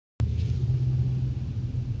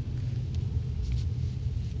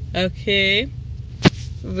Okay.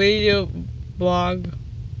 Video blog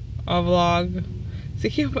or vlog. So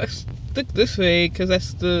here I stick this way because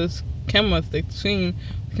that's the camera stick screen.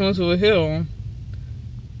 The camera's over here.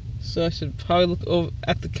 So I should probably look over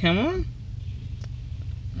at the camera.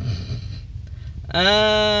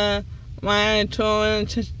 My total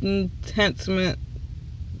enhancement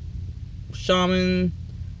shaman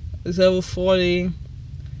is level 40,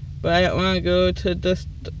 but I don't want to go to this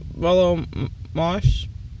Rollo Marsh,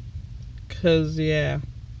 cause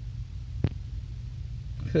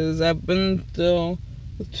I've been through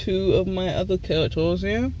two of my other characters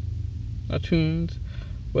here, or tunes,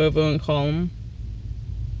 whatever you want to call them.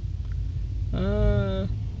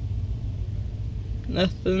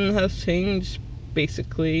 Nothing has changed,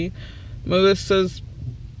 basically. Melissa's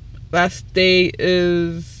last day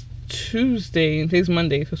is Tuesday, and today's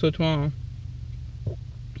Monday, so tomorrow.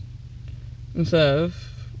 And stuff.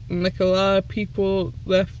 Like a lot of people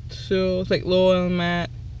left shows, like Laura and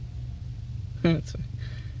Matt.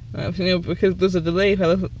 Because there's a delay. If I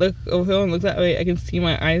look over here and look that way, I can see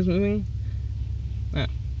my eyes moving.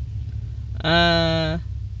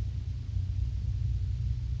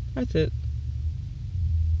 That's it.